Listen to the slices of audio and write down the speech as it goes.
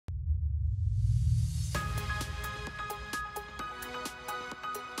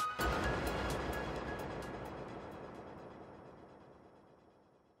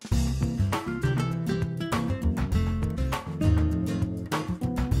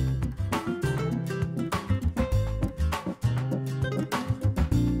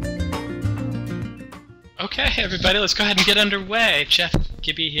Okay, everybody, let's go ahead and get underway. Jeff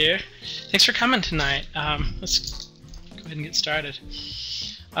Gibby here. Thanks for coming tonight. Let's go ahead and get started.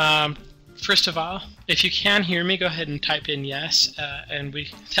 First of all, if you can hear me, go ahead and type in yes, and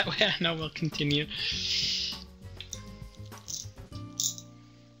that way I know we'll continue.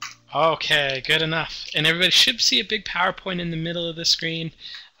 Okay, good enough. And everybody should see a big PowerPoint in the middle of the screen.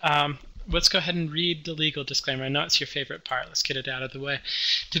 Let's go ahead and read the legal disclaimer. I know it's your favorite part. Let's get it out of the way.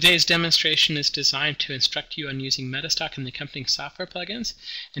 Today's demonstration is designed to instruct you on using MetaStock and the accompanying software plugins,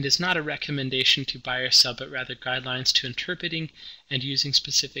 and is not a recommendation to buy or sell, but rather guidelines to interpreting and using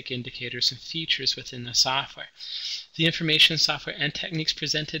specific indicators and features within the software. The information, software, and techniques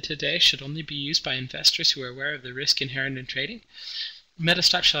presented today should only be used by investors who are aware of the risk inherent in trading.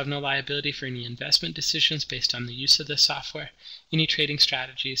 MetaStock shall have no liability for any investment decisions based on the use of the software, any trading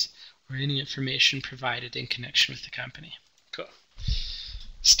strategies, or any information provided in connection with the company. Cool.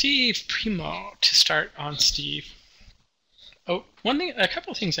 Steve Primo, to start on Steve. Oh, a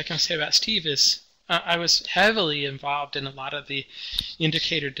couple of things I can say about Steve is I was heavily involved in a lot of the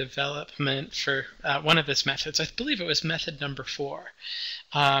indicator development for one of his methods. I believe it was method number 4.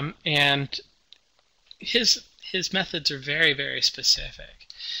 And his methods are very, very specific.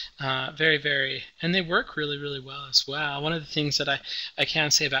 And they work really, really well as well. One of the things that I can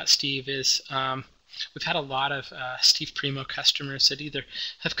say about Steve is we've had a lot of Steve Primo customers that either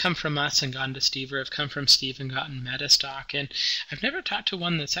have come from us and gone to Steve, or have come from Steve and gotten MetaStock. And I've never talked to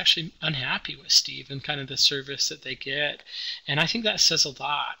one that's actually unhappy with Steve and kind of the service that they get. And I think that says a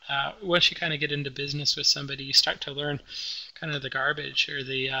lot. Once you kind of get into business with somebody, you start to learn kind of the garbage or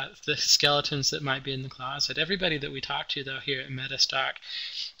the skeletons that might be in the closet. Everybody that we talk to, though, here at MetaStock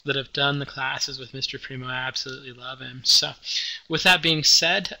that have done the classes with Mr. Primo, I absolutely love him. So with that being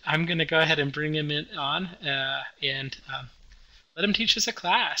said, I'm going to go ahead and bring him on and let him teach us a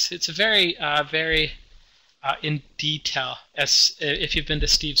class. It's a very, very in detail. As if you've been to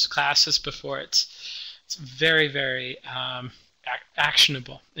Steve's classes before, it's very, very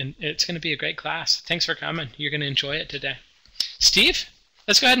actionable, and it's going to be a great class. Thanks for coming. You're going to enjoy it today. Steve,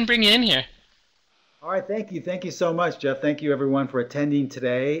 let's go ahead and bring you in here. All right, thank you. Thank you so much, Jeff. Thank you, everyone, for attending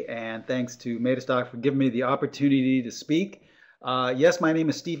today, and thanks to MetaStock for giving me the opportunity to speak. Yes, my name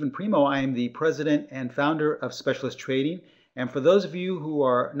is Steven Primo. I am the president and founder of Specialist Trading. And for those of you who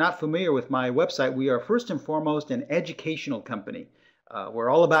are not familiar with my website, we are first and foremost an educational company. We're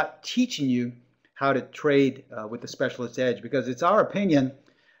all about teaching you how to trade with the Specialist Edge, because it's our opinion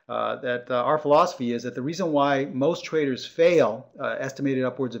that our philosophy is that the reason why most traders fail, estimated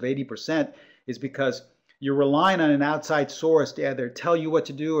upwards of 80%, is because you're relying on an outside source to either tell you what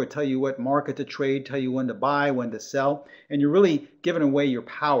to do or tell you what market to trade, tell you when to buy, when to sell, and you're really giving away your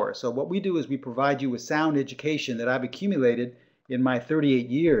power. So what we do is we provide you with sound education that I've accumulated in my 38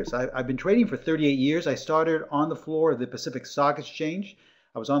 years. I've been trading for 38 years. I started on the floor of the Pacific Stock Exchange.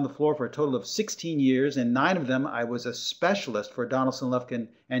 I was on the floor for a total of 16 years, and 9 of them I was a specialist for Donaldson, Lufkin,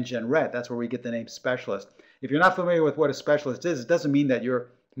 and Jennrette. That's where we get the name specialist. If you're not familiar with what a specialist is, it doesn't mean that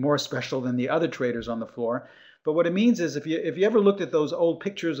you're more special than the other traders on the floor. But what it means is if you ever looked at those old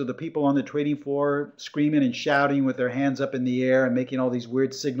pictures of the people on the trading floor screaming and shouting with their hands up in the air and making all these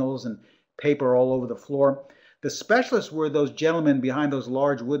weird signals and paper all over the floor, the specialists were those gentlemen behind those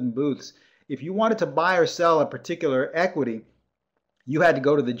large wooden booths. If you wanted to buy or sell a particular equity, you had to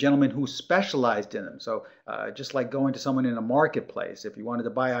go to the gentleman who specialized in them. So just like going to someone in a marketplace, if you wanted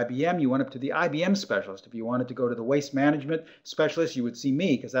to buy IBM, you went up to the IBM specialist. If you wanted to go to the waste management specialist, you would see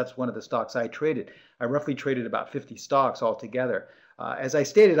me, because that's one of the stocks I traded. I roughly traded about 50 stocks altogether. As I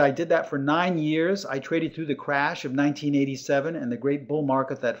stated, I did that for 9 years. I traded through the crash of 1987 and the great bull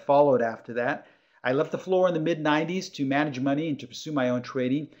market that followed after that. I left the floor in the mid-90s to manage money and to pursue my own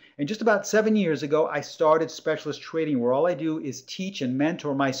trading. And just about 7 years ago, I started Specialist Trading, where all I do is teach and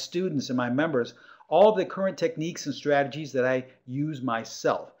mentor my students and my members all of the current techniques and strategies that I use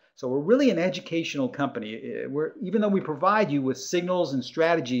myself. So we're really an educational company. Even though we provide you with signals and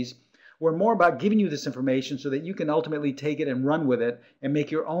strategies, we're more about giving you this information so that you can ultimately take it and run with it and make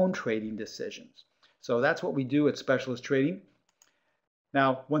your own trading decisions. So that's what we do at Specialist Trading.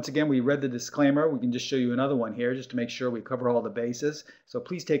 Now, once again, we read the disclaimer. We can just show you another one here just to make sure we cover all the bases. So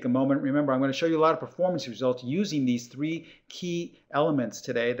please take a moment. Remember, I'm going to show you a lot of performance results using these 3 key elements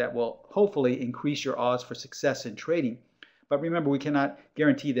today that will hopefully increase your odds for success in trading. But remember, we cannot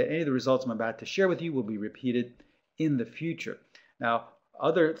guarantee that any of the results I'm about to share with you will be repeated in the future. Now,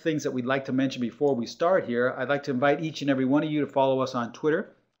 other things that we'd like to mention before we start here, I'd like to invite each and every one of you to follow us on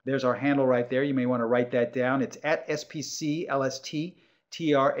Twitter. There's our handle right there. You may want to write that down. It's at SPCLST.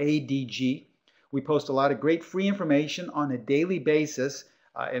 TRADG. We post a lot of great free information on a daily basis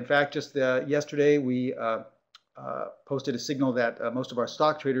In fact, just yesterday we posted a signal that most of our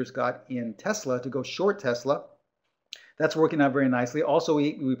stock traders got in Tesla to go short Tesla. That's working out very nicely. Also,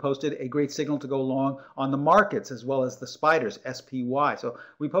 we posted a great signal to go long on the markets as well as the spiders, SPY. So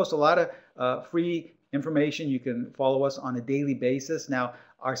we post a lot of free information. You can follow us on a daily basis. Now,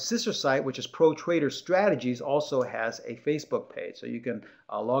 our sister site, which is Pro Trader Strategies, also has a Facebook page. So you can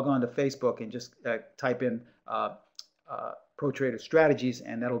log on to Facebook and just type in Pro Trader Strategies,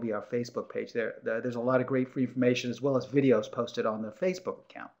 and that'll be our Facebook page. There's a lot of great free information as well as videos posted on the Facebook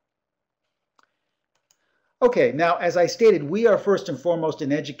account. Okay, now as I stated, we are first and foremost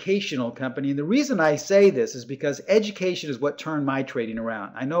an educational company, and the reason I say this is because education is what turned my trading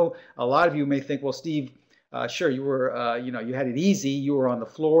around. I know a lot of you may think, well, Steve, sure, you were, you had it easy. You were on the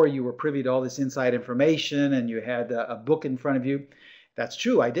floor, you were privy to all this inside information, and you had a book in front of you. That's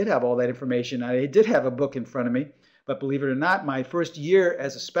true. I did have all that information. I did have a book in front of me, but believe it or not, my first year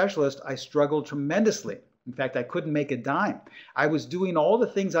as a specialist, I struggled tremendously. In fact, I couldn't make a dime. I was doing all the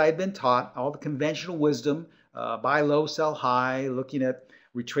things I had been taught, all the conventional wisdom, buy low, sell high, looking at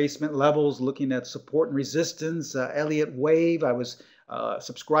retracement levels, looking at support and resistance, Elliott wave. I was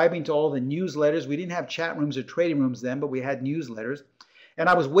subscribing to all the newsletters. We didn't have chat rooms or trading rooms then, but we had newsletters. And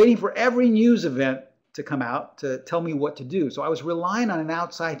I was waiting for every news event to come out to tell me what to do. So I was relying on an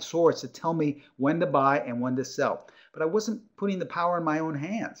outside source to tell me when to buy and when to sell. But I wasn't putting the power in my own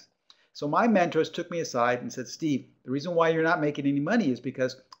hands. So my mentors took me aside and said, Steve, the reason why you're not making any money is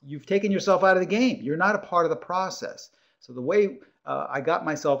because you've taken yourself out of the game. You're not a part of the process. So the way I got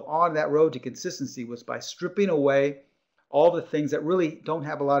myself on that road to consistency was by stripping away all the things that really don't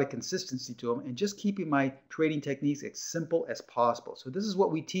have a lot of consistency to them and just keeping my trading techniques as simple as possible. So this is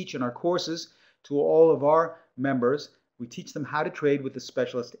what we teach in our courses to all of our members. We teach them how to trade with the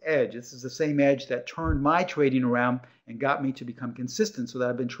specialist edge. This is the same edge that turned my trading around and got me to become consistent so that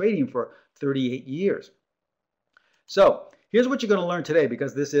I've been trading for 38 years. So here's what you're going to learn today,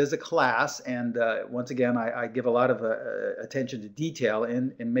 because this is a class, and once again, I give a lot of attention to detail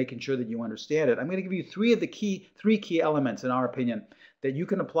in making sure that you understand it. I'm going to give you three key elements, in our opinion, that you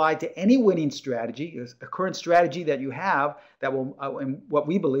can apply to any winning strategy, a current strategy that you have that will, in what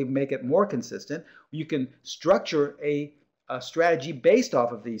we believe, make it more consistent. You can structure a strategy based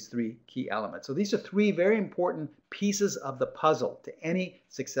off of these three key elements. So these are three very important pieces of the puzzle to any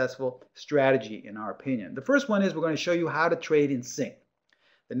successful strategy, in our opinion. The first one is we're going to show you how to trade in sync.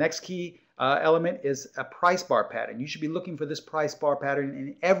 The next key element is a price bar pattern. You should be looking for this price bar pattern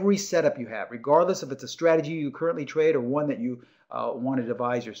in every setup you have, regardless if it's a strategy you currently trade or one that you want to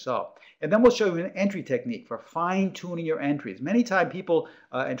devise yourself. And then we'll show you an entry technique for fine-tuning your entries. Many times people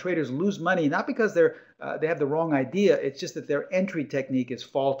and traders lose money not because they have the wrong idea, it's just that their entry technique is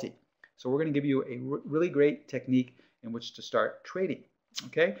faulty. So we're going to give you a really great technique in which to start trading.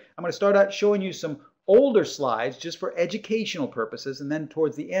 Okay, I'm going to start out showing you some older slides just for educational purposes, and then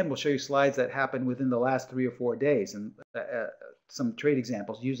towards the end we'll show you slides that happened within the last 3 or 4 days and some trade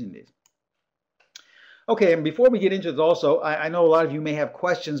examples using these. Okay, and before we get into this also, I know a lot of you may have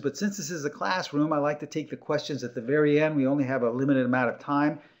questions, but since this is a classroom, I like to take the questions at the very end. We only have a limited amount of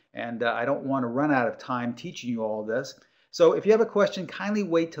time, and I don't want to run out of time teaching you all this. So if you have a question, kindly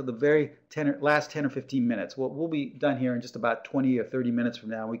wait till the last 10 or 15 minutes. We'll be done here in just about 20 or 30 minutes from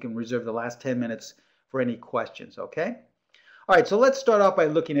now. We can reserve the last 10 minutes for any questions, okay? All right, so let's start off by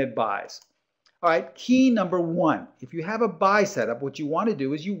looking at buys. All right, key number one, if you have a buy setup, what you want to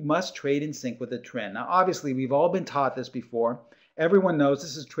do is you must trade in sync with the trend. Now, obviously, we've all been taught this before. Everyone knows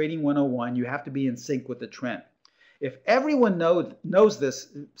this is trading 101. You have to be in sync with the trend. If everyone knows this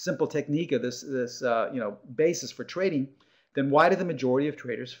simple technique or this basis for trading, then why do the majority of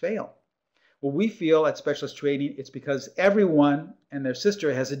traders fail? Well, we feel at Specialist Trading it's because everyone and their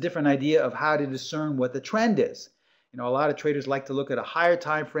sister has a different idea of how to discern what the trend is. You know, a lot of traders like to look at a higher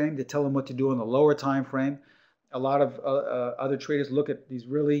time frame to tell them what to do on the lower time frame. A lot of other traders look at these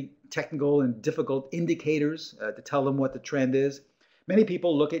really technical and difficult indicators to tell them what the trend is. Many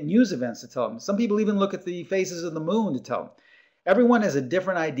people look at news events to tell them. Some people even look at the phases of the moon to tell them. Everyone has a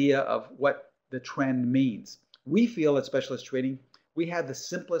different idea of what the trend means. We feel at Specialist Trading we have the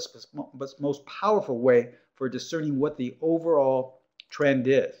simplest but most powerful way for discerning what the overall trend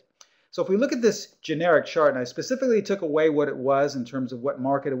is. So if we look at this generic chart, and I specifically took away what it was in terms of what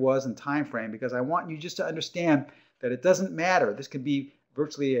market it was and time frame, because I want you just to understand that it doesn't matter. This could be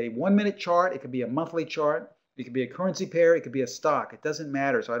virtually a 1-minute chart, it could be a monthly chart, it could be a currency pair, it could be a stock. It doesn't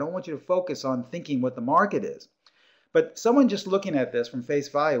matter. So I don't want you to focus on thinking what the market is. But someone just looking at this from face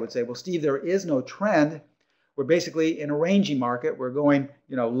value would say, well, Steve, there is no trend. We're basically in a ranging market. We're going,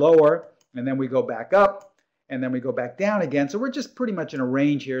 lower, and then we go back up. and then we go back down again. So we're just pretty much in a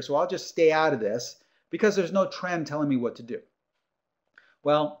range here. So I'll just stay out of this because there's no trend telling me what to do.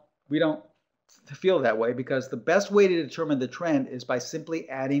 Well, we don't feel that way because the best way to determine the trend is by simply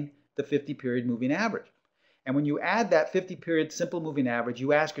adding the 50-period moving average. And when you add that 50-period simple moving average,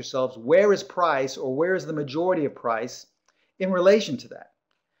 you ask yourselves, where is price, or where is the majority of price in relation to that?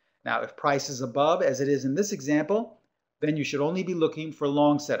 Now, if price is above, as it is in this example, then you should only be looking for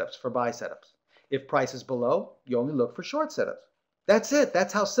long setups, for buy setups. If price is below, you only look for short setups. That's it.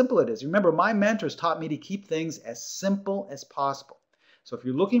 That's how simple it is. Remember, my mentors taught me to keep things as simple as possible. So if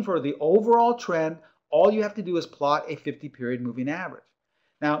you're looking for the overall trend, all you have to do is plot a 50-period moving average.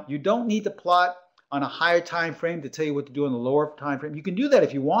 Now, you don't need to plot on a higher time frame to tell you what to do on the lower time frame. You can do that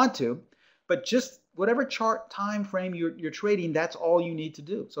if you want to, but just whatever chart time frame you're trading, that's all you need to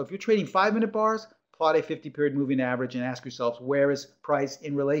do. So if you're trading 5-minute bars, plot a 50-period moving average and ask yourselves, where is price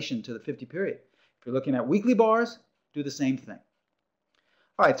in relation to the 50-period? If you're looking at weekly bars, do the same thing.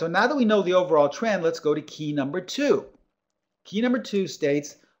 All right, so now that we know the overall trend, let's go to key number 2. Key number 2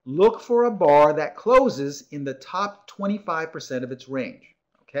 states, look for a bar that closes in the top 25% of its range.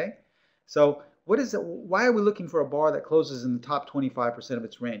 Okay, so what is it? Why are we looking for a bar that closes in the top 25% of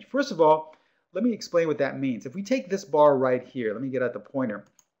its range? First of all, let me explain what that means. If we take this bar right here, let me get at the pointer.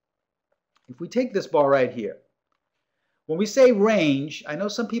 If we take this bar right here, when we say range, I know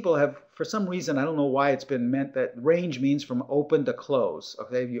some people have, for some reason, I don't know why it's been meant that range means from open to close.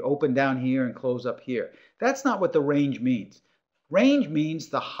 Okay, you open down here and close up here. That's not what the range means. Range means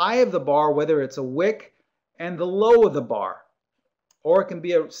the high of the bar, whether it's a wick, and the low of the bar. Or it can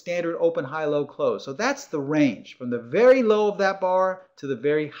be a standard open, high, low, close. So that's the range, from the very low of that bar to the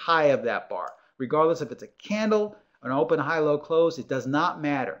very high of that bar. Regardless if it's a candle, an open, high, low, close, it does not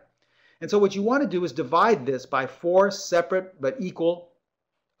matter. And so what you want to do is divide this by 4 separate but equal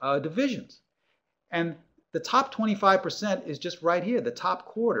divisions. And the top 25% is just right here, the top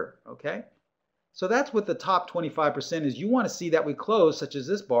quarter, okay? So that's what the top 25% is. You want to see that we close, such as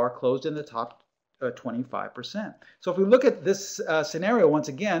this bar closed in the top 25%. So if we look at this scenario once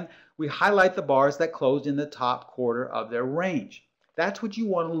again, we highlight the bars that closed in the top quarter of their range. That's what you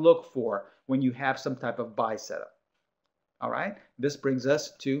want to look for when you have some type of buy setup. All right, this brings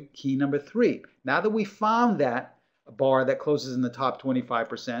us to key number 3. Now that we found that bar that closes in the top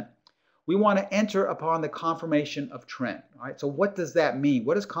 25%, we want to enter upon the confirmation of trend. All right, so what does that mean?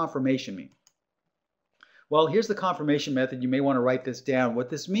 What does confirmation mean? Well, here's the confirmation method. You may want to write this down.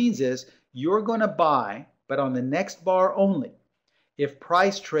 What this means is you're going to buy, but on the next bar only, if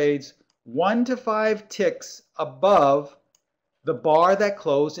price trades 1 to 5 ticks above the bar that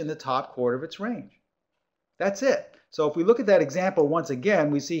closed in the top quarter of its range. That's it. So if we look at that example once again,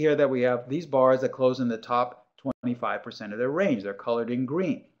 we see here that we have these bars that close in the top 25% of their range. They're colored in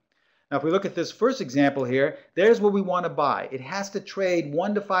green. Now if we look at this first example here, there's what we want to buy. It has to trade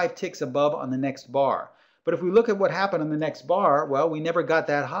 1 to 5 ticks above on the next bar. But if we look at what happened on the next bar, well, we never got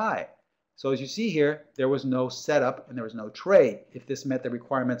that high. So as you see here, there was no setup and there was no trade if this met the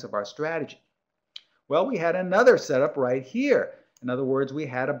requirements of our strategy. Well, we had another setup right here. In other words, we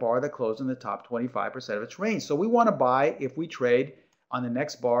had a bar that closed in the top 25% of its range. So we want to buy if we trade on the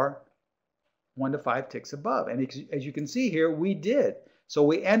next bar 1 to 5 ticks above. And as you can see here, we did. So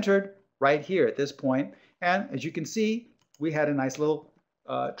we entered right here at this point. And as you can see, we had a nice little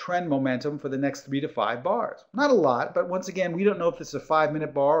trend momentum for the next 3 to 5 bars. Not a lot, but once again, we don't know if this is a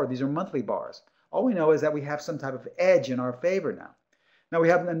 5-minute bar or these are monthly bars. All we know is that we have some type of edge in our favor now. Now we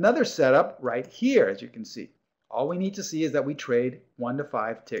have another setup right here, as you can see. All we need to see is that we trade 1 to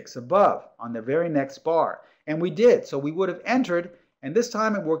 5 ticks above on the very next bar. And we did. So we would have entered, and this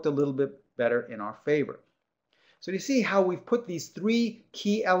time it worked a little bit better in our favor. So you see how we've put these 3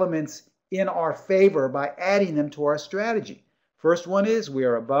 key elements in our favor by adding them to our strategy. First one is we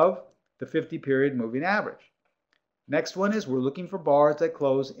are above the 50-period moving average. Next one is we're looking for bars that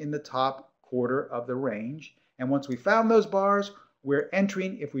close in the top quarter of the range. And once we found those bars, we're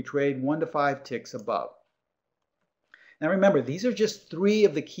entering if we trade 1 to 5 ticks above. Now remember, these are just 3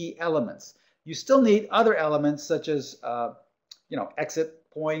 of the key elements. You still need other elements such as exit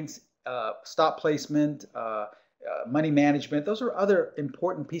points, stop placement, money management. Those are other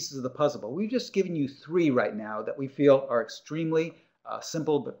important pieces of the puzzle. But we've just given you 3 right now that we feel are extremely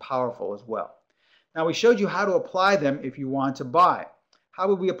simple but powerful as well. Now we showed you how to apply them if you want to buy. How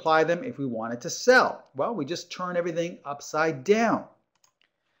would we apply them if we wanted to sell? Well, we just turn everything upside down.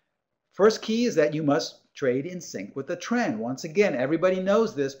 First key is that you must trade in sync with the trend. Once again, everybody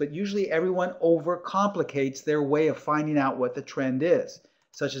knows this, but usually everyone overcomplicates their way of finding out what the trend is,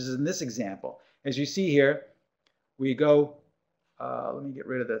 such as in this example. As you see here, we go, let me get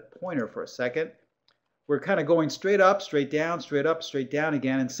rid of the pointer for a second. we're kind of going straight up, straight down, straight up, straight down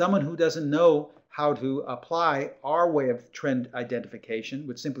again. And someone who doesn't know how to apply our way of trend identification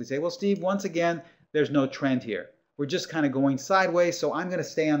would simply say, well, Steve, once again, there's no trend here. We're just kind of going sideways, so I'm going to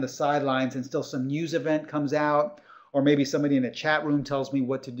stay on the sidelines until some news event comes out, or maybe somebody in a chat room tells me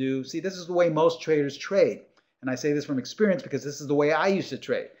what to do. See, this is the way most traders trade. And I say this from experience because this is the way I used to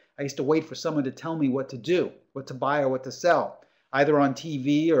trade. I used to wait for someone to tell me what to do, what to buy or what to sell, either on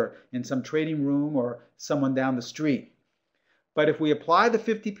TV or in some trading room or someone down the street. But if we apply the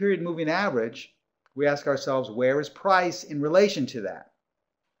 50-period moving average, we ask ourselves, where is price in relation to that?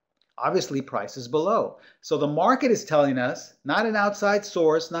 Obviously, price is below. So the market is telling us, not an outside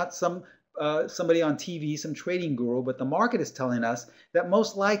source, not somebody on TV, some trading guru, but the market is telling us that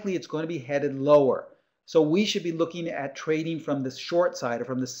most likely it's going to be headed lower. So we should be looking at trading from the short side or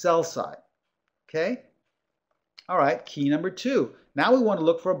from the sell side. Okay? All right, key number 2. Now we want to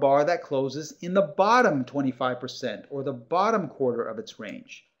look for a bar that closes in the bottom 25% or the bottom quarter of its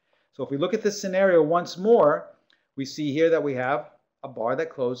range. So if we look at this scenario once more, we see here that we have a bar that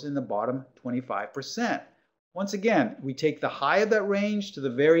closes in the bottom 25%. Once again, we take the high of that range to the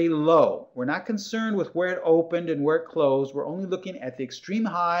very low. We're not concerned with where it opened and where it closed. We're only looking at the extreme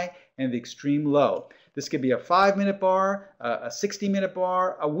high and the extreme low. This could be a 5-minute bar, a 60-minute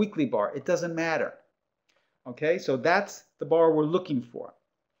bar, a weekly bar. It doesn't matter. Okay, so that's the bar we're looking for.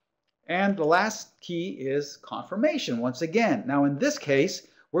 And the last key is confirmation once again. Now in this case,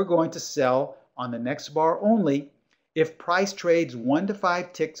 we're going to sell on the next bar only if price trades 1 to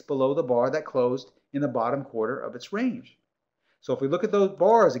 5 ticks below the bar that closed in the bottom quarter of its range. So if we look at those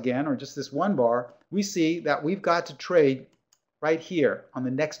bars again, or just this one bar, we see that we've got to trade right here on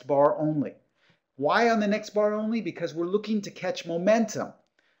the next bar only. Why on the next bar only? Because we're looking to catch momentum.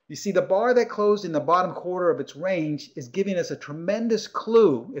 You see, the bar that closed in the bottom quarter of its range is giving us a tremendous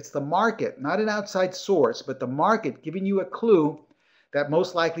clue. It's the market, not an outside source, but the market giving you a clue that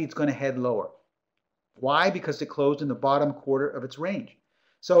most likely it's going to head lower. Why? Because it closed in the bottom quarter of its range.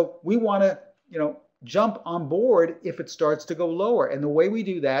 So we want to, jump on board if it starts to go lower. And the way we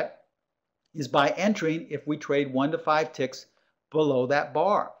do that is by entering if we trade 1 to 5 ticks below that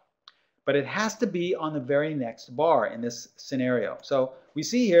bar. But it has to be on the very next bar in this scenario. So we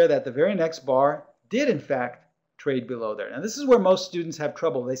see here that the very next bar did in fact trade below there. Now this is where most students have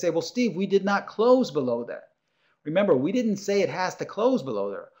trouble. They say, well, Steve, we did not close below there. Remember, we didn't say it has to close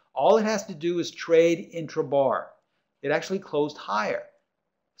below there. All it has to do is trade intra-bar. It actually closed higher.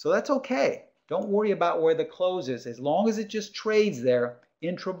 So that's okay. Don't worry about where the close is. As long as it just trades there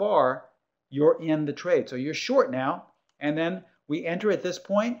intra-bar, you're in the trade. So you're short now, and then we enter at this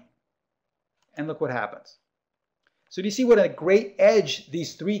point, and look what happens. So do you see what a great edge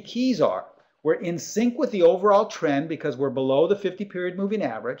these 3 keys are? We're in sync with the overall trend because we're below the 50-period moving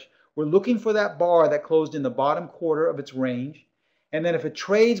average. We're looking for that bar that closed in the bottom quarter of its range. And then if it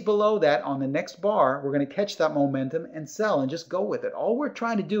trades below that on the next bar, we're going to catch that momentum and sell and just go with it. All we're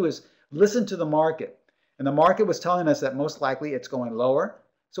trying to do is listen to the market. And the market was telling us that most likely it's going lower.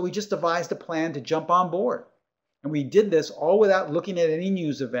 So we just devised a plan to jump on board. And we did this all without looking at any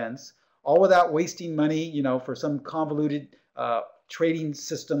news events, all without wasting money, for some convoluted trading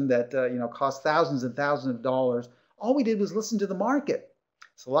system that, cost thousands and thousands of dollars. All we did was listen to the market.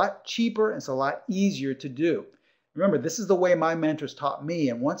 It's a lot cheaper and it's a lot easier to do. Remember, this is the way my mentors taught me.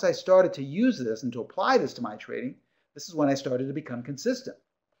 And once I started to use this and to apply this to my trading, this is when I started to become consistent.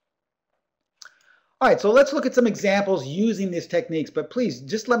 All right, so let's look at some examples using these techniques. But please,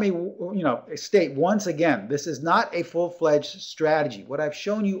 just let me state once again, this is not a full-fledged strategy. What I've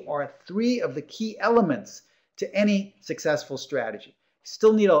shown you are 3 of the key elements to any successful strategy. You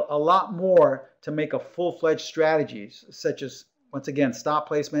still need a lot more to make a full-fledged strategy, such as, once again, stop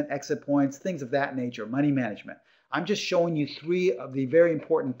placement, exit points, things of that nature, money management. I'm just showing you 3 of the very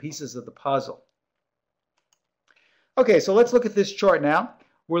important pieces of the puzzle. Okay, so let's look at this chart now.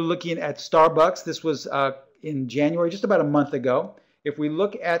 We're looking at Starbucks. This was in January, just about a month ago. If we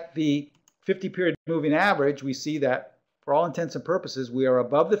look at the 50-period moving average, we see that for all intents and purposes, we are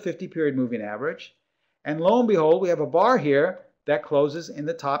above the 50-period moving average. And lo and behold, we have a bar here that closes in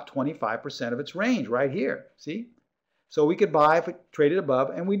the top 25% of its range right here. See? So we could buy if it traded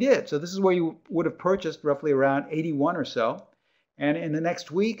above, and we did. So this is where you would have purchased roughly around 81 or so. And in the next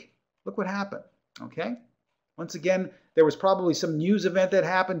week, look what happened. Okay? Once again, there was probably some news event that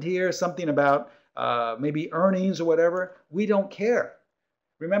happened here, something about maybe earnings or whatever. We don't care.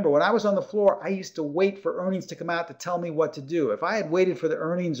 Remember, when I was on the floor, I used to wait for earnings to come out to tell me what to do. If I had waited for the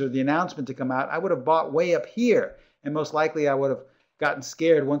earnings or the announcement to come out, I would have bought way up here. And most likely I would have gotten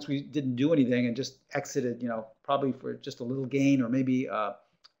scared once we didn't do anything and just exited, probably for just a little gain or maybe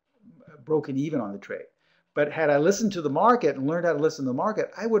broken even on the trade. But had I listened to the market and learned how to listen to the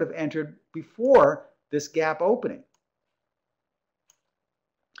market, I would have entered before this gap opening.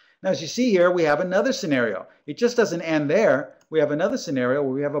 Now, as you see here, we have another scenario. It just doesn't end there. We have another scenario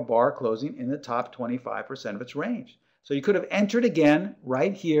where we have a bar closing in the top 25% of its range. So you could have entered again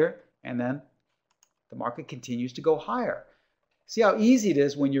right here, and then the market continues to go higher. See how easy it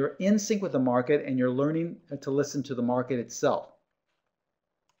is when you're in sync with the market and you're learning to listen to the market itself.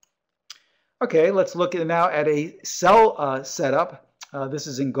 Okay, let's look now at a sell setup. This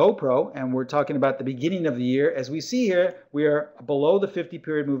is in GoPro, and we're talking about the beginning of the year. As we see here, we are below the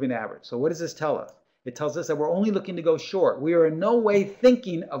 50-period moving average. So what does this tell us? It tells us that we're only looking to go short. We are in no way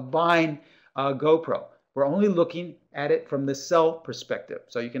thinking of buying GoPro. We're only looking at it from the sell perspective.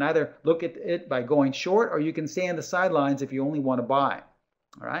 So you can either look at it by going short, or you can stay on the sidelines if you only want to buy.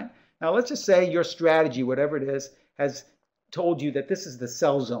 All right? Now let's just say your strategy, whatever it is, has told you that this is the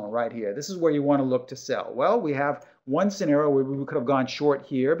sell zone right here. This is where you want to look to sell. Well, we have one scenario where we could have gone short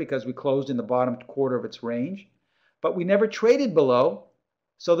here because we closed in the bottom quarter of its range, but we never traded below,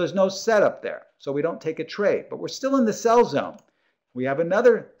 so there's no setup there. So we don't take a trade, but we're still in the sell zone. We have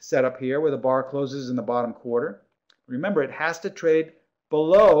another setup here where the bar closes in the bottom quarter. Remember, it has to trade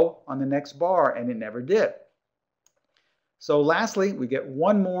below on the next bar, and it never did. So lastly, we get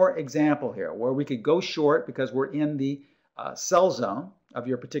one more example here where we could go short because we're in the sell zone of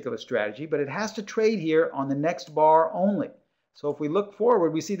your particular strategy, but it has to trade here on the next bar only. So if we look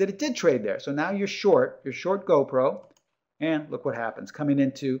forward, we see that it did trade there. So now you're short GoPro, and look what happens coming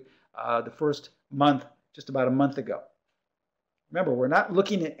into the first month, just about a month ago. Remember, we're not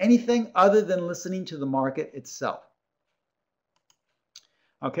looking at anything other than listening to the market itself.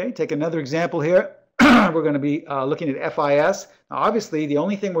 Okay, take another example here. We're going to be looking at FIS. Now, obviously, the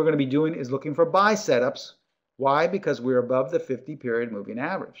only thing we're going to be doing is looking for buy setups. Why? Because we're above the 50-period moving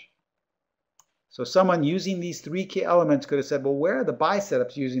average. So someone using these three key elements could have said, well, where are the buy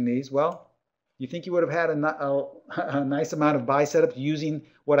setups using these? Well, you think you would have had a nice amount of buy setups using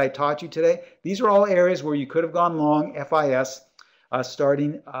what I taught you today? These are all areas where you could have gone long FIS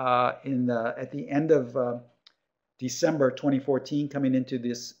starting at the end of December 2014, coming into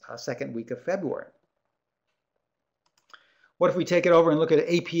this second week of February. What if we take it over and look at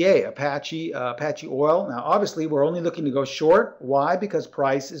APA, Apache Oil? Now, obviously, we're only looking to go short. Why? Because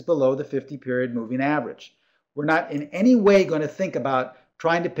price is below the 50-period moving average. We're not in any way going to think about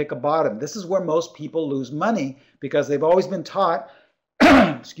trying to pick a bottom. This is where most people lose money because they've always been taught,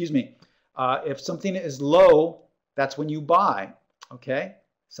 excuse me, if something is low, that's when you buy, okay?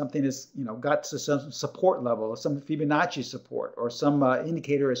 Something is, got to some support level, or some Fibonacci support, or some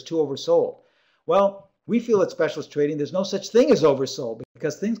indicator is too oversold. Well, we feel at specialist trading there's no such thing as oversold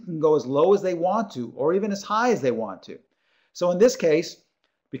because things can go as low as they want to or even as high as they want to. So in this case,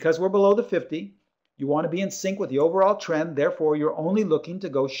 because we're below the 50, you want to be in sync with the overall trend. Therefore, you're only looking to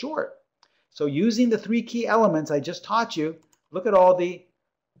go short. So using the three key elements I just taught you, look at all the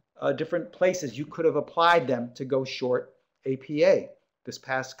different places you could have applied them to go short APA this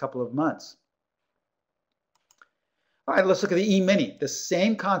past couple of months. All right, let's look at the E-mini. The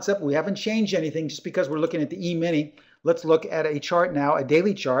same concept. We haven't changed anything just because we're looking at the E-mini. Let's look at a chart now, a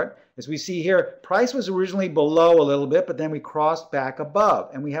daily chart. As we see here, price was originally below a little bit, but then we crossed back above.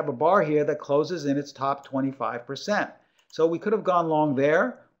 And we have a bar here that closes in its top 25%. So we could have gone long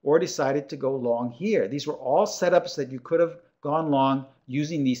there or decided to go long here. These were all setups that you could have gone long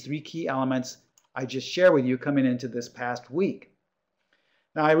using these three key elements I just shared with you coming into this past week.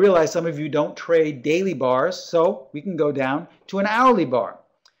 Now, I realize some of you don't trade daily bars, so we can go down to an hourly bar.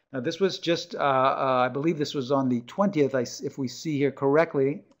 Now, this was just, I believe this was on the 20th, if we see here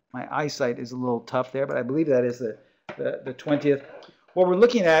correctly. My eyesight is a little tough there, but I believe that is the 20th. What we're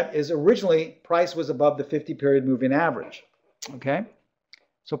looking at is originally price was above the 50-period moving average, okay?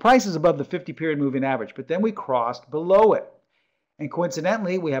 So price is above the 50-period moving average, but then we crossed below it. And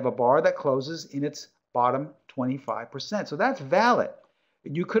coincidentally, we have a bar that closes in its bottom 25%. So that's valid.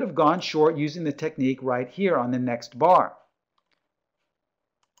 You could have gone short using the technique right here on the next bar.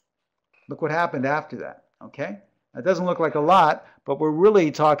 Look what happened after that, okay? That doesn't look like a lot, but we're really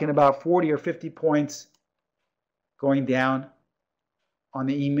talking about 40 or 50 points going down on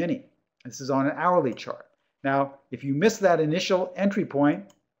the E-mini. This is on an hourly chart. Now, if you missed that initial entry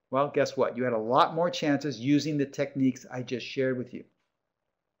point, well, guess what? You had a lot more chances using the techniques I just shared with you.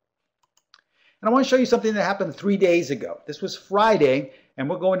 And I want to show you something that happened 3 days ago. This was Friday, and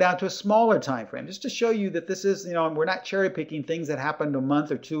we're going down to a smaller time frame, just to show you that this is, we're not cherry picking things that happened a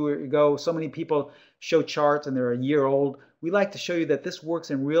month or two ago. So many people show charts and they're a year old. We like to show you that this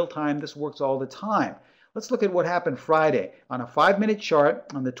works in real time. This works all the time. Let's look at what happened Friday. On a 5-minute chart,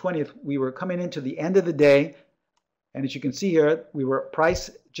 on the 20th, we were coming into the end of the day. And as you can see here, price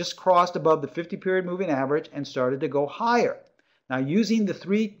just crossed above the 50-period moving average and started to go higher. Now, using the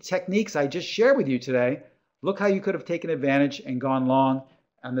 3 techniques I just shared with you today, look how you could have taken advantage and gone long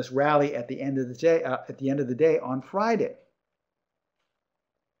on this rally at the end of the day on Friday.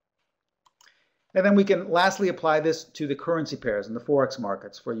 And then we can lastly apply this to the currency pairs and the Forex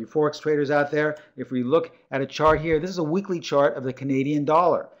markets. For you Forex traders out there, if we look at a chart here, this is a weekly chart of the Canadian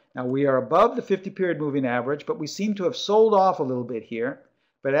dollar. Now we are above the 50-period moving average, but we seem to have sold off a little bit here.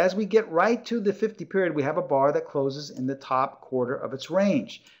 But as we get right to the 50-period, we have a bar that closes in the top quarter of its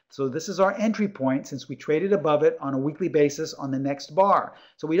range. So this is our entry point since we traded above it on a weekly basis on the next bar.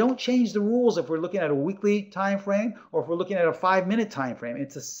 So we don't change the rules if we're looking at a weekly time frame or if we're looking at a 5-minute time frame.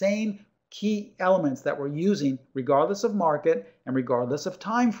 It's the same key elements that we're using regardless of market and regardless of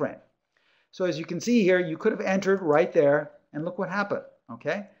time frame. So as you can see here, you could have entered right there and look what happened,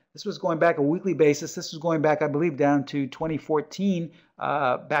 okay? This was going back a weekly basis. This was going back, I believe, down to 2014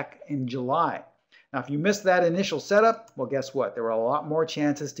 back in July. Now, if you missed that initial setup, well, guess what? There were a lot more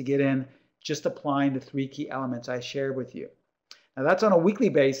chances to get in just applying the 3 key elements I shared with you. Now, that's on a weekly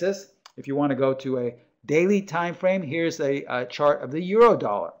basis. If you want to go to a daily time frame, here's a chart of the euro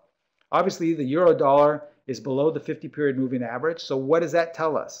dollar. Obviously, the euro dollar is below the 50-period moving average. So what does that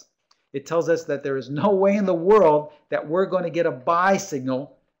tell us? It tells us that there is no way in the world that we're going to get a buy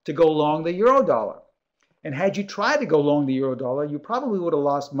signal to go long the euro dollar. And had you tried to go long the euro dollar, you probably would have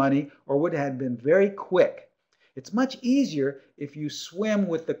lost money or would have been very quick. It's much easier if you swim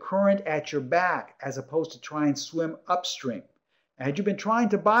with the current at your back as opposed to try and swim upstream. Had you been trying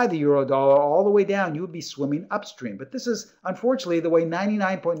to buy the euro dollar all the way down, you would be swimming upstream. But this is, unfortunately, the way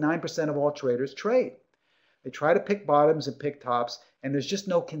 99.9% of all traders trade. They try to pick bottoms and pick tops, and there's just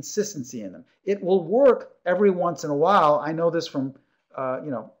no consistency in them. It will work every once in a while. I know this from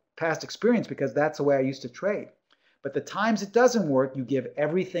past experience because that's the way I used to trade. But the times it doesn't work, you give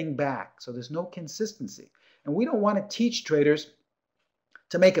everything back. So there's no consistency. And we don't want to teach traders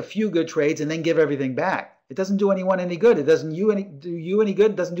to make a few good trades and then give everything back. It doesn't do anyone any good. It doesn't do you any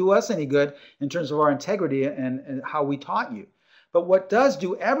good. It doesn't do us any good in terms of our integrity and how we taught you. But what does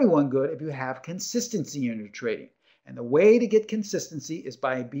do everyone good if you have consistency in your trading. And the way to get consistency is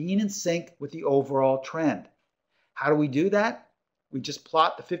by being in sync with the overall trend. How do we do that? We just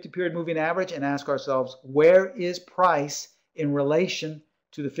plot the 50-period moving average and ask ourselves, where is price in relation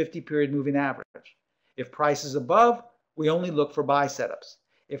to the 50-period moving average? If price is above, we only look for buy setups.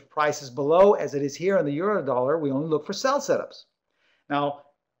 If price is below, as it is here in the euro dollar, we only look for sell setups. Now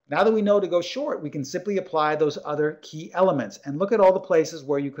that we know to go short, we can simply apply those other key elements. And look at all the places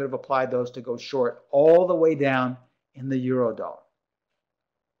where you could have applied those to go short all the way down in the euro dollar.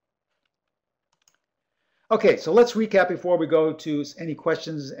 Okay, so let's recap before we go to any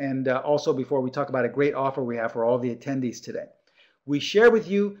questions and also before we talk about a great offer we have for all the attendees today. We share with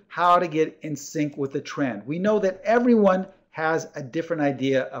you how to get in sync with the trend. We know that everyone has a different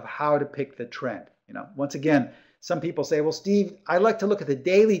idea of how to pick the trend. Once again, some people say, well, Steve, I like to look at the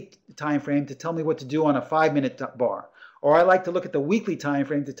daily time frame to tell me what to do on a 5-minute bar. Or I like to look at the weekly time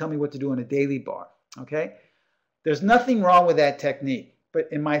frame to tell me what to do on a daily bar. Okay? There's nothing wrong with that technique. But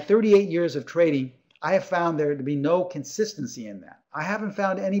in my 38 years of trading, I have found there to be no consistency in that. I haven't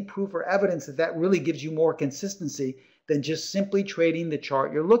found any proof or evidence that that really gives you more consistency than just simply trading the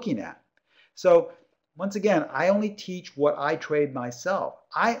chart you're looking at. So once again, I only teach what I trade myself.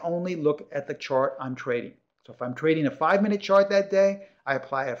 I only look at the chart I'm trading. So if I'm trading a 5-minute chart that day, I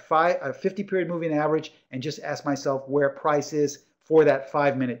apply a 50-period moving average and just ask myself where price is for that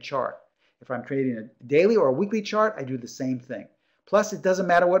 5-minute chart. If I'm trading a daily or a weekly chart, I do the same thing. Plus, it doesn't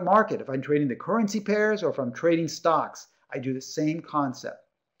matter what market. If I'm trading the currency pairs or if I'm trading stocks, I do the same concept.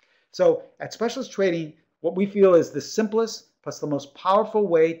 So at Specialist Trading, what we feel is the simplest plus the most powerful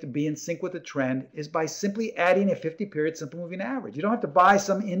way to be in sync with the trend is by simply adding a 50-period simple moving average. You don't have to buy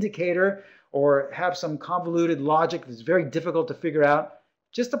some indicator or have some convoluted logic that's very difficult to figure out.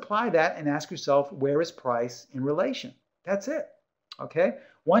 Just apply that and ask yourself, where is price in relation? That's it. Okay?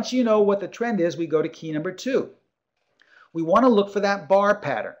 Once you know what the trend is, we go to key number 2. We want to look for that bar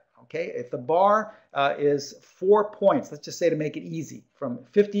pattern. Okay? If the bar is 4 points, let's just say to make it easy, from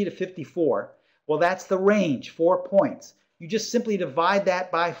 50 to 54, well, that's the range, 4 points. You just simply divide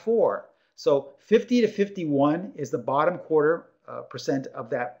that by 4. So 50 to 51 is the bottom quarter percent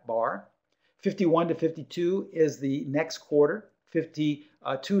of that bar. 51 to 52 is the next quarter.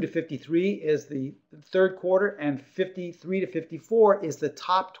 52 to 53 is the third quarter. And 53 to 54 is the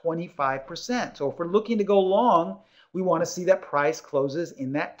top 25%. So if we're looking to go long, we want to see that price closes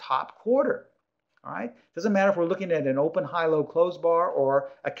in that top quarter. All right? Doesn't matter if we're looking at an open, high, low, close bar or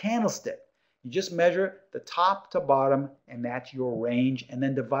a candlestick. You just measure the top to bottom, and that's your range, and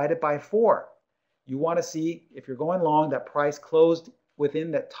then divide it by 4. You want to see, if you're going long, that price closed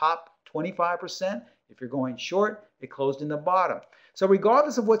within the top 25%. If you're going short, it closed in the bottom. So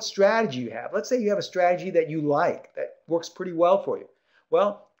regardless of what strategy you have, let's say you have a strategy that you like, that works pretty well for you.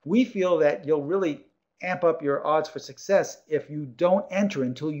 Well, we feel that you'll really amp up your odds for success if you don't enter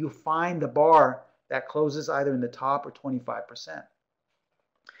until you find the bar that closes either in the top or 25%.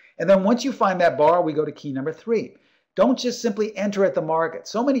 And then once you find that bar, we go to key number 3. Don't just simply enter at the market.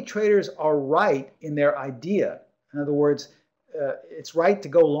 So many traders are right in their idea. In other words, it's right to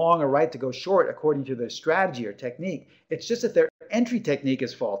go long or right to go short according to their strategy or technique. It's just that their entry technique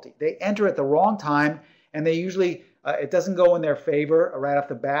is faulty. They enter at the wrong time, and they usually, it doesn't go in their favor right off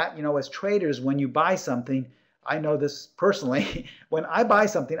the bat. You know, as traders, when you buy something, I know this personally, when I buy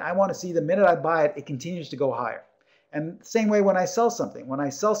something, I want to see the minute I buy it, it continues to go higher. And the same way when I sell something. When I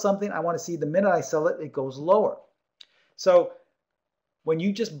sell something, I want to see the minute I sell it, it goes lower. So when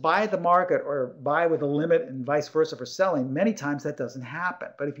you just buy at the market or buy with a limit and vice versa for selling, many times that doesn't happen.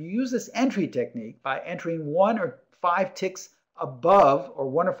 But if you use this entry technique by entering 1 or 5 ticks above or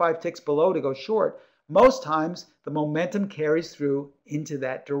 1 or 5 ticks below to go short, most times the momentum carries through into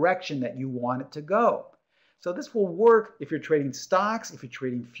that direction that you want it to go. So this will work if you're trading stocks, if you're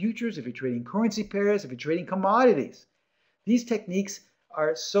trading futures, if you're trading currency pairs, if you're trading commodities. These techniques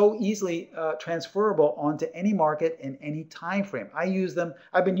are so easily transferable onto any market in any time frame. I use them.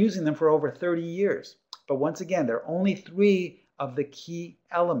 I've been using them for over 30 years. But once again, there are only 3 of the key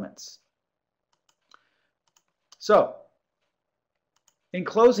elements. So in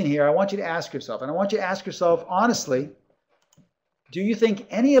closing here, I want you to ask yourself, and I want you to ask yourself honestly, do you think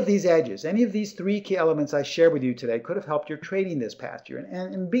any of these edges, any of these 3 key elements I shared with you today could have helped your trading this past year?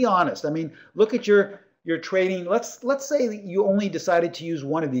 And be honest. I mean, look at your trading. Let's say that you only decided to use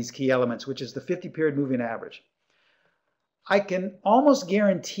one of these key elements, which is the 50-period moving average. I can almost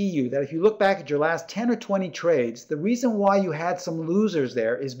guarantee you that if you look back at your last 10 or 20 trades, the reason why you had some losers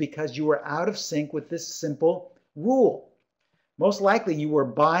there is because you were out of sync with this simple rule. Most likely you were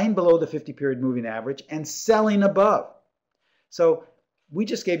buying below the 50-period moving average and selling above. So we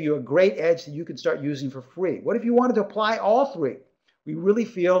just gave you a great edge that you can start using for free. What if you wanted to apply all 3? We really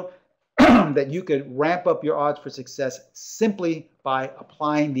feel that you could ramp up your odds for success simply by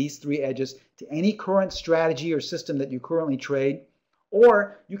applying these 3 edges to any current strategy or system that you currently trade,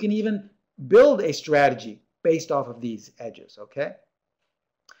 or you can even build a strategy based off of these edges, okay?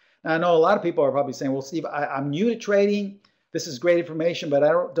 Now, I know a lot of people are probably saying, well, Steve, I'm new to trading. This is great information, but I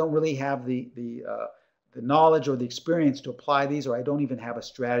don't really have the knowledge or the experience to apply these, or I don't even have a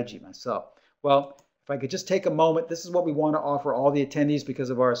strategy myself. Well, if I could just take a moment, this is what we want to offer all the attendees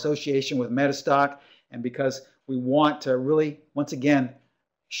because of our association with MetaStock and because we want to really, once again,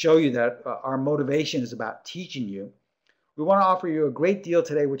 show you that our motivation is about teaching you. We want to offer you a great deal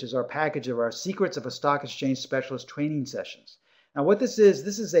today, which is our package of our Secrets of a Stock Exchange Specialist training sessions. Now what this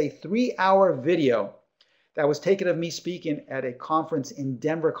is a 3-hour video that was taken of me speaking at a conference in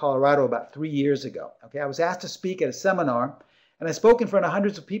Denver, Colorado about 3 years ago. Okay, I was asked to speak at a seminar, and I spoke in front of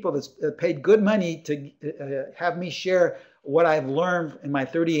hundreds of people that paid good money to have me share what I've learned in my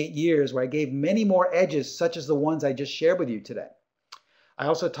 38 years, where I gave many more edges, such as the ones I just shared with you today. I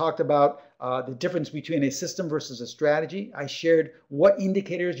also talked about the difference between a system versus a strategy. I shared what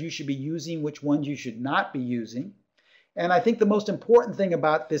indicators you should be using, which ones you should not be using. And I think the most important thing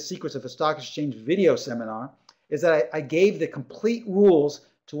about this Secrets of a Stock Exchange video seminar is that I gave the complete rules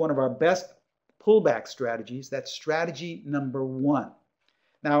to one of our best pullback strategies. That's strategy number 1.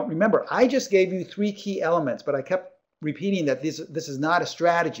 Now, remember, I just gave you 3 key elements, but I kept repeating that this is not a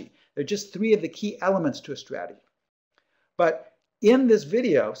strategy. They're just 3 of the key elements to a strategy. But in this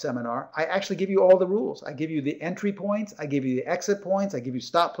video seminar, I actually give you all the rules. I give you the entry points, I give you the exit points, I give you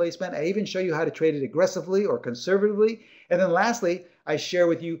stop placement, I even show you how to trade it aggressively or conservatively. And then lastly, I share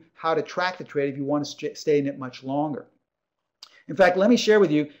with you how to track the trade if you want to stay in it much longer. In fact, let me share with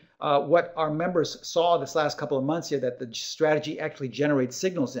you what our members saw this last couple of months here that the strategy actually generates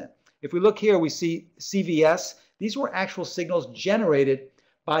signals in. If we look here, we see CVS. These were actual signals generated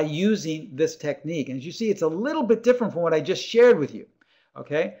by using this technique. And as you see, it's a little bit different from what I just shared with you.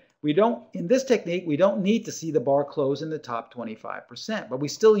 Okay? In this technique, we don't need to see the bar close in the top 25%, but we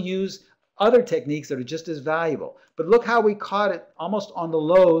still use other techniques that are just as valuable. But look how we caught it almost on the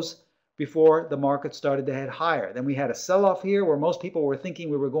lows before the market started to head higher. Then we had a sell-off here where most people were thinking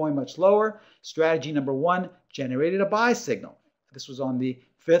we were going much lower. Strategy number 1 generated a buy signal. This was on the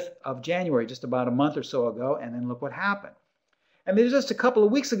 5th of January, just about a month or so ago, and then look what happened. And then just a couple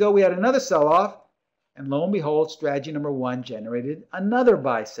of weeks ago, we had another sell-off, And lo and behold, strategy number 1 generated another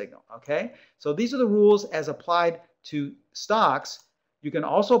buy signal, okay? So these are the rules as applied to stocks. You can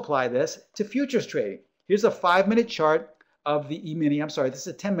also apply this to futures trading. Here's a 5-minute chart of the E-mini. I'm sorry, this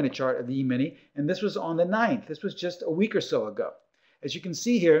is a 10-minute chart of the E-mini, and this was on the 9th. This was just a week or so ago. As you can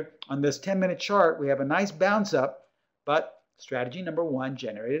see here on this 10-minute chart, we have a nice bounce up, but strategy number 1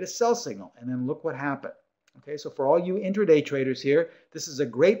 generated a sell signal, and then look what happened. Okay, so for all you intraday traders here, this is a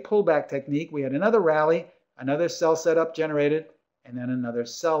great pullback technique. We had another rally, another sell setup generated, and then another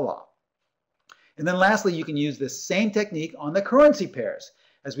sell off. And then lastly, you can use this same technique on the currency pairs.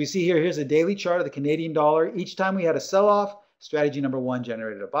 As we see here, here's a daily chart of the Canadian dollar. Each time we had a sell off, strategy number 1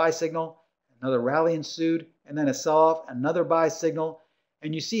 generated a buy signal, another rally ensued, and then a sell off, another buy signal.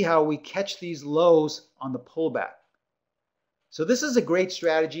 And you see how we catch these lows on the pullback. So this is a great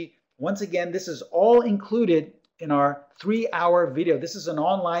strategy. Once again, this is all included in our 3-hour video. This is an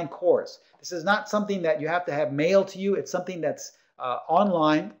online course. This is not something that you have to have mailed to you. It's something that's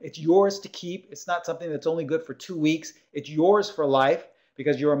online. It's yours to keep. It's not something that's only good for 2 weeks. It's yours for life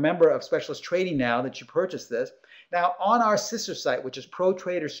because you're a member of Specialist Trading now that you purchased this. Now, on our sister site, which is Pro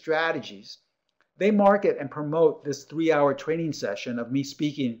Trader Strategies, they market and promote this 3-hour training session of me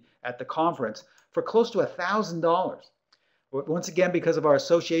speaking at the conference for close to $1,000. Once again, because of our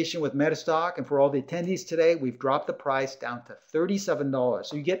association with MetaStock and for all the attendees today, we've dropped the price down to $37.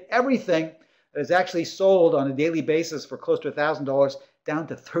 So you get everything that is actually sold on a daily basis for close to $1,000 down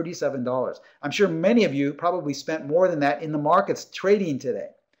to $37. I'm sure many of you probably spent more than that in the markets trading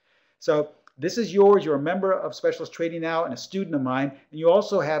today. So this is yours. You're a member of Specialist Trading now and a student of mine. And you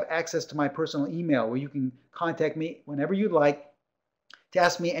also have access to my personal email where you can contact me whenever you'd like to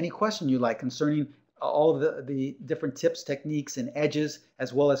ask me any question you like concerning all of the different tips, techniques, and edges,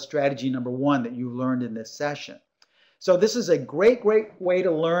 as well as strategy number 1 that you learned in this session. So this is a great way to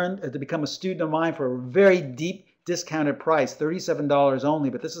learn, to become a student of mine for a very deep discounted price, $37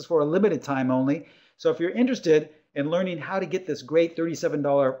 only, but this is for a limited time only. So if you're interested in learning how to get this great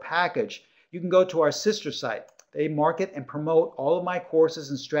 $37 package, you can go to our sister site. They market and promote all of my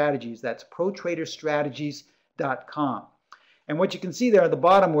courses and strategies. That's protraderstrategies.com. And what you can see there at the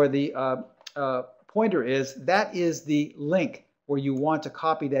bottom where the pointer is, that is the link where you want to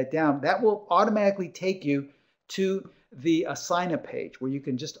copy that down. That will automatically take you to the sign up page where you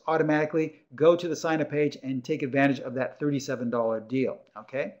can just automatically go to the sign up page and take advantage of that $37 deal.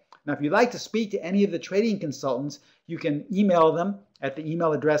 Okay. Now, if you'd like to speak to any of the trading consultants, you can email them at the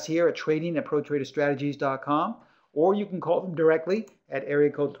email address here at trading@protraderstrategies.com, or you can call them directly at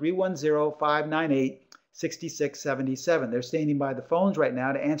area code 310-598-6677. They're standing by the phones right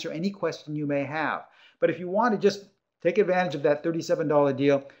now to answer any question you may have. But if you want to just take advantage of that $37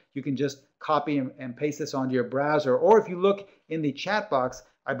 deal, you can just copy and paste this onto your browser. Or if you look in the chat box,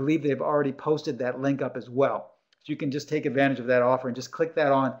 I believe they've already posted that link up as well. So you can just take advantage of that offer and just click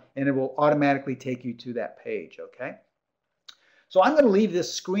that on, and it will automatically take you to that page, okay? So I'm going to leave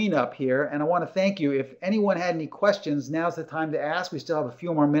this screen up here, and I want to thank you. If anyone had any questions, now's the time to ask. We still have a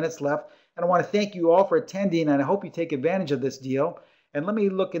few more minutes left. And I want to thank you all for attending, and I hope you take advantage of this deal. And let me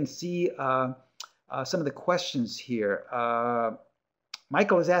look and see some of the questions here.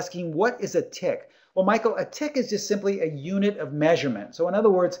 Michael is asking, what is a tick? Well, Michael, a tick is just simply a unit of measurement. So in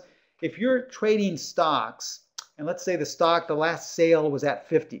other words, if you're trading stocks, and let's say the last sale was at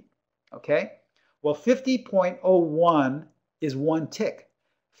 50, okay? Well, 50.01 is 1 tick.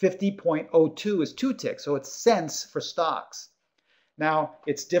 50.02 is 2 ticks, so it's cents for stocks. Now,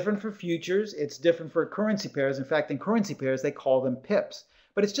 it's different for futures, it's different for currency pairs. In fact, in currency pairs, they call them pips.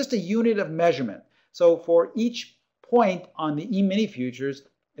 But it's just a unit of measurement. So for each point on the E-mini futures,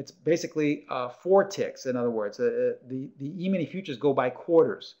 it's basically 4 ticks. In other words, the E-mini futures go by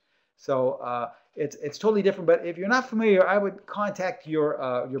quarters. So it's totally different. But if you're not familiar, I would contact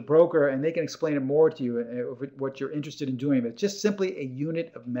your broker, and they can explain it more to you what you're interested in doing. But it's just simply a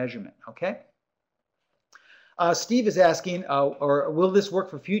unit of measurement, okay? Steve is asking, or will this work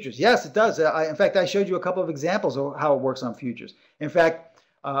for futures? Yes, it does. In fact, I showed you a couple of examples of how it works on futures. In fact,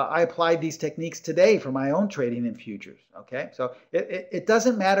 I applied these techniques today for my own trading in futures. Okay, so it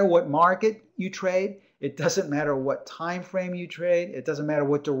doesn't matter what market you trade. It doesn't matter what time frame you trade. It doesn't matter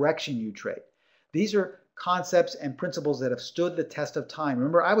what direction you trade. These are concepts and principles that have stood the test of time.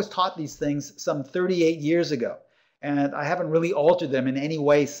 Remember, I was taught these things some 38 years ago, and I haven't really altered them in any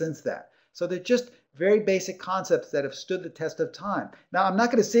way since that. So they're just very basic concepts that have stood the test of time. Now, I'm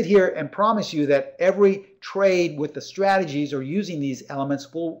not going to sit here and promise you that every trade with the strategies or using these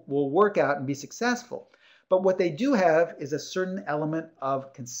elements will work out and be successful. But what they do have is a certain element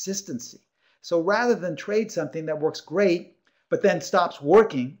of consistency. So rather than trade something that works great but then stops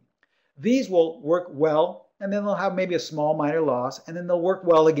working, These will work well, and then they'll have maybe a small minor loss, and then they'll work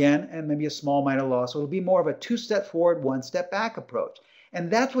well again, and maybe a small minor loss. So it'll be more of a 2-step forward, 1-step back approach.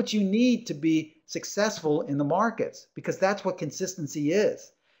 And that's what you need to be successful in the markets, because that's what consistency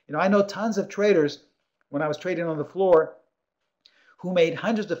is. You know, I know tons of traders, when I was trading on the floor, who made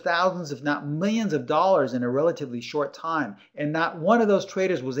hundreds of thousands, if not millions of dollars in a relatively short time. And not one of those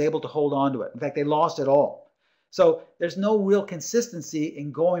traders was able to hold on to it. In fact, they lost it all. So there's no real consistency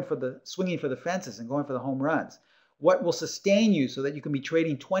in swinging for the fences and going for the home runs. What will sustain you so that you can be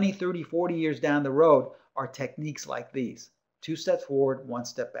trading 20, 30, 40 years down the road are techniques like these. 2 steps forward, 1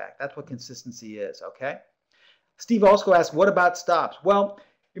 step back. That's what consistency is, okay? Steve also asked, what about stops? Well,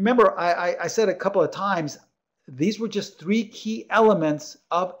 remember, I said a couple of times, these were just 3 key elements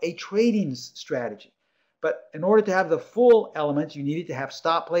of a trading strategy. But in order to have the full elements, you needed to have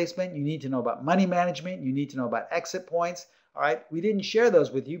stop placement, you need to know about money management, you need to know about exit points. All right, we didn't share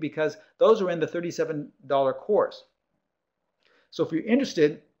those with you because those are in the $37 course. So if you're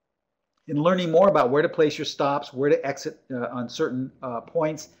interested in learning more about where to place your stops, where to exit on certain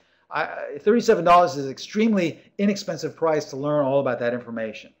points, $37 is an extremely inexpensive price to learn all about that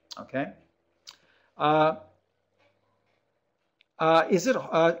information. Okay.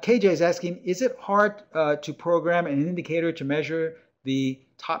 KJ is asking, is it hard to program an indicator to measure the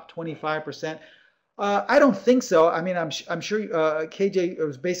top 25%? I don't think so. I mean, I'm sure KJ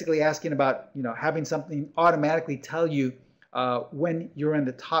was basically asking about, you know, having something automatically tell you when you're in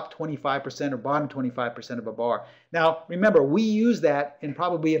the top 25% or bottom 25% of a bar. Now, remember, we use that in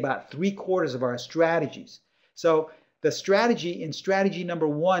probably about 3/4 of our strategies. So the strategy in strategy number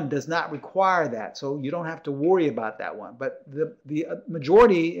 1 does not require that, so you don't have to worry about that one. But the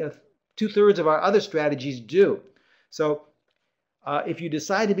majority, 2/3 of our other strategies do. So if you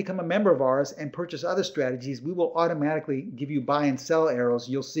decide to become a member of ours and purchase other strategies, we will automatically give you buy and sell arrows.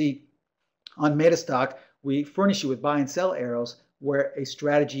 You'll see on MetaStock, we furnish you with buy and sell arrows where a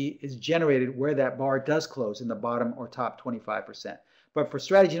strategy is generated where that bar does close in the bottom or top 25%. But for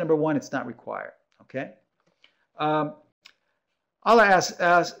strategy number 1, it's not required. Okay. I'll ask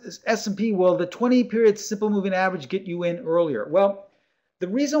S&P, will the 20-period simple moving average get you in earlier? Well, the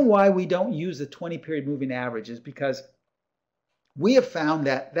reason why we don't use the 20-period moving average is because we have found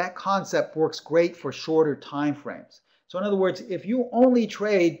that that concept works great for shorter time frames. So in other words, if you only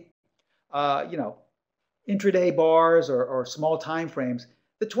trade, you know, intraday bars or small time frames,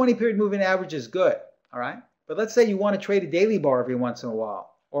 the 20-period moving average is good, all right? But let's say you want to trade a daily bar every once in a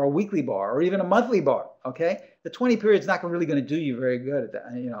while, or a weekly bar, or even a monthly bar, okay? The 20 period is not really going to do you very good at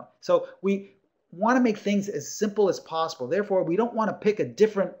that, you know. So we want to make things as simple as possible. Therefore, we don't want to pick a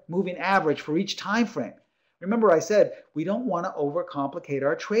different moving average for each time frame. Remember I said we don't want to overcomplicate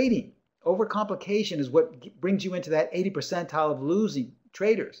our trading. Overcomplication is what brings you into that 80th percentile of losing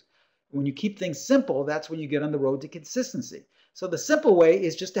traders. When you keep things simple, that's when you get on the road to consistency. So the simple way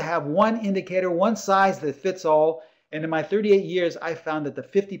is just to have one indicator, one size that fits all. And in my 38 years, I found that the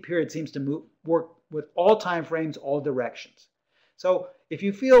 50 period seems to work with all time frames, all directions. So if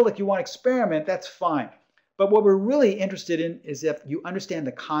you feel like you want to experiment, that's fine. But what we're really interested in is if you understand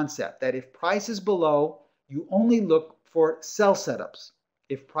the concept that if price is below, you only look for sell setups.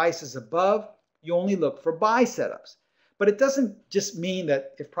 If price is above, you only look for buy setups. But it doesn't just mean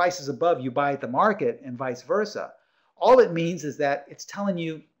that if price is above, you buy at the market and vice versa. All it means is that it's telling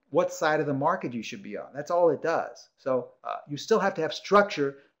you what side of the market you should be on. That's all it does. So you still have to have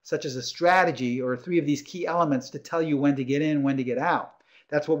structure, such as a strategy or 3 of these key elements to tell you when to get in, when to get out.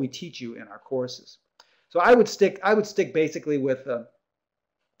 That's what we teach you in our courses. So I would stick basically with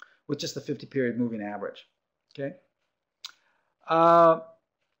just the 50 period moving average. Okay.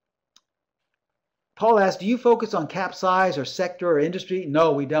 Paul asked, do you focus on cap size or sector or industry?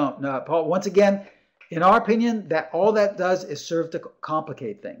 No, we don't. No, Paul, once again, in our opinion, that all that does is serve to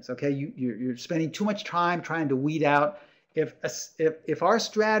complicate things. Okay, you're spending too much time trying to weed out. If our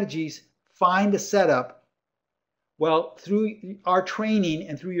strategies find a setup, well, through our training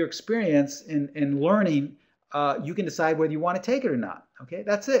and through your experience in learning, you can decide whether you want to take it or not. Okay,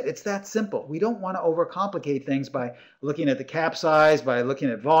 that's it. It's that simple. We don't want to overcomplicate things by looking at the cap size, by looking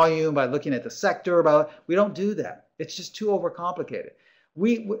at volume, by looking at the sector. We don't do that. It's just too overcomplicated.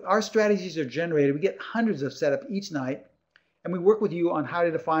 Our strategies are generated. We get hundreds of setup each night, and we work with you on how to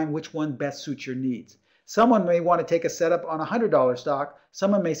define which one best suits your needs. Someone may want to take a setup on a $100 stock.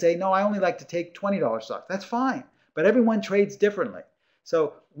 Someone may say, no, I only like to take $20 stock. That's fine, but everyone trades differently.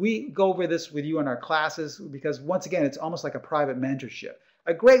 So we go over this with you in our classes because, once again, it's almost like a private mentorship.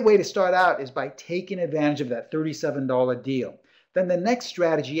 A great way to start out is by taking advantage of that $37 deal. Then the next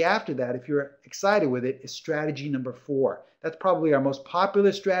strategy after that, if you're excited with it, is strategy number 4. That's probably our most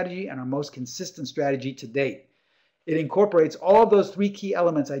popular strategy and our most consistent strategy to date. It incorporates all of those 3 key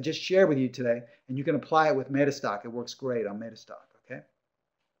elements I just shared with you today, and you can apply it with MetaStock. It works great on MetaStock, okay?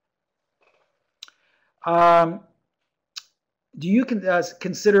 Do you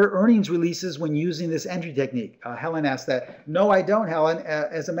consider earnings releases when using this entry technique? Helen asked that. No, I don't, Helen.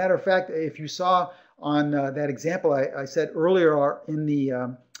 As a matter of fact, if you saw on that example I said earlier in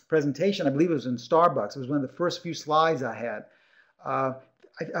the presentation, I believe it was in Starbucks. It was one of the first few slides I had.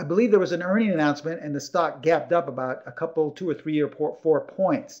 I believe there was an earning announcement and the stock gapped up about a couple, 2 or 3 or 4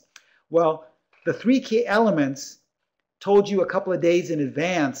 points. Well, the 3 key elements told you a couple of days in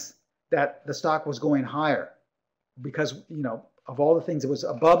advance that the stock was going higher because, you know, of all the things, it was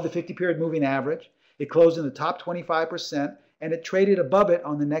above the 50-period moving average. It closed in the top 25% and it traded above it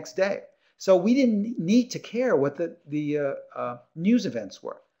on the next day. So we didn't need to care what the news events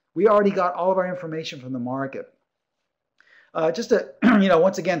were. We already got all of our information from the market. Just to, you know,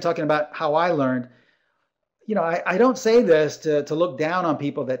 once again, talking about how I learned, you know, I don't say this to look down on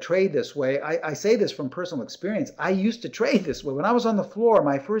people that trade this way. I say this from personal experience. I used to trade this way. When I was on the floor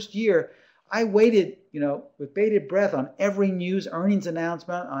my first year, I waited, you know, with bated breath on every news earnings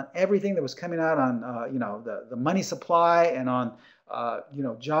announcement, on everything that was coming out on, you know, the money supply and on, you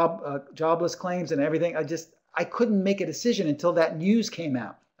know, jobless claims and everything. I couldn't make a decision until that news came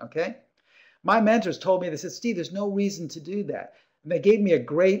out, okay? My mentors told me, they said, Steve, there's no reason to do that. And they gave me a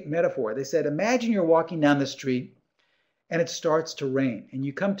great metaphor. They said, imagine you're walking down the street and it starts to rain. And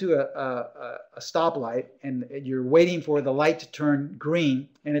you come to a stoplight and you're waiting for the light to turn green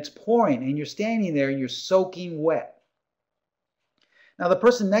and it's pouring and you're standing there and you're soaking wet. Now the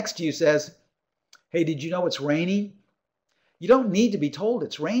person next to you says, hey, did you know it's raining? You don't need to be told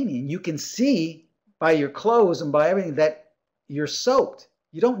it's raining. You can see by your clothes and by everything that you're soaked.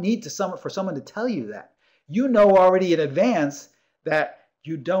 You don't need for someone to tell you that. You know already in advance that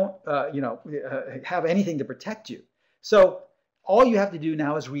you don't have anything to protect you. So all you have to do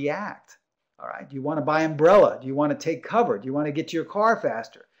now is react. All right. Do you want to buy an umbrella? Do you want to take cover? Do you want to get to your car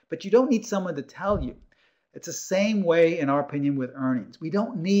faster? But you don't need someone to tell you. It's the same way, in our opinion, with earnings. We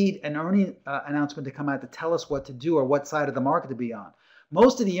don't need an earning announcement to come out to tell us what to do or what side of the market to be on.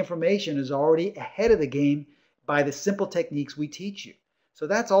 Most of the information is already ahead of the game by the simple techniques we teach you. So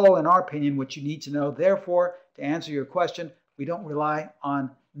that's all, in our opinion, what you need to know. Therefore, to answer your question, we don't rely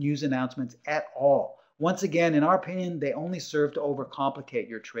on news announcements at all. Once again, in our opinion, they only serve to overcomplicate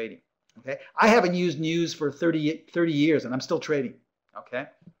your trading. Okay? I haven't used news for 30 years, and I'm still trading. Okay?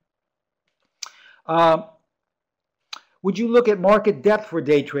 Would you look at market depth for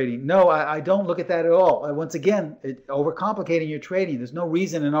day trading? No, I don't look at that at all. Once again, overcomplicating your trading. There's no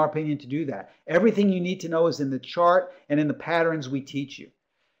reason, in our opinion, to do that. Everything you need to know is in the chart and in the patterns we teach you.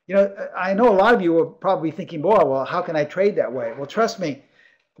 You know, I know a lot of you are probably thinking, boy, well, how can I trade that way? Well, trust me,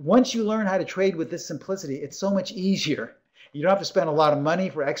 once you learn how to trade with this simplicity, it's so much easier. You don't have to spend a lot of money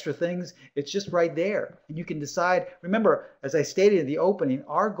for extra things. It's just right there. And you can decide. Remember, as I stated in the opening,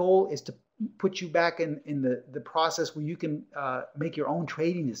 our goal is to put you back in the process where you can make your own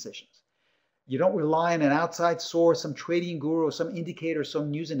trading decisions. You don't rely on an outside source, some trading guru, or some indicator, some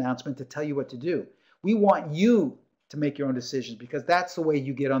news announcement to tell you what to do. We want you to make your own decisions because that's the way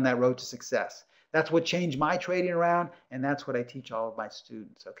you get on that road to success. That's what changed my trading around, and that's what I teach all of my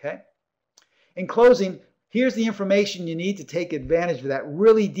students, okay? In closing, here's the information you need to take advantage of that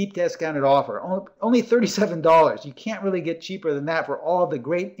really deep discounted offer. Only $37. You can't really get cheaper than that for all the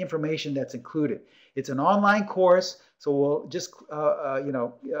great information that's included. It's an online course, so we'll just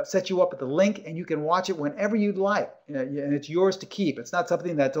set you up with the link, and you can watch it whenever you'd like. And it's yours to keep. It's not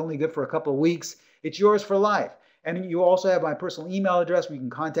something that's only good for a couple of weeks. It's yours for life. And you also have my personal email address where you can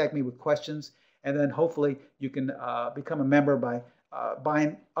contact me with questions, and then hopefully you can become a member by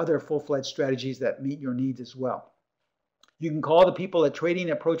buying other full-fledged strategies that meet your needs as well. You can call the people at Trading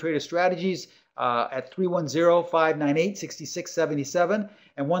at Pro Trader Strategies at 310-598-6677.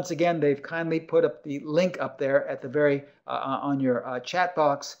 And once again, they've kindly put up the link up there at the very on your chat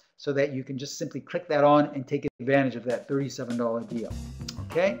box so that you can just simply click that on and take advantage of that $37 deal.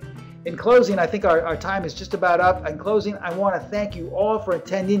 Okay? In closing, I think our time is just about up. In closing, I want to thank you all for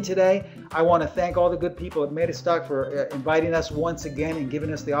attending today. I want to thank all the good people at MetaStock for inviting us once again and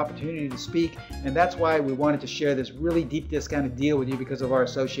giving us the opportunity to speak. And that's why we wanted to share this really deep discounted deal with you because of our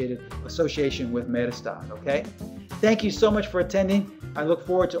association with MetaStock. Okay? Thank you so much for attending. I look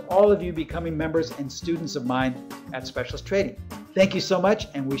forward to all of you becoming members and students of mine at Specialist Trading. Thank you so much,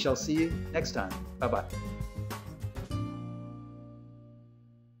 and we shall see you next time. Bye-bye.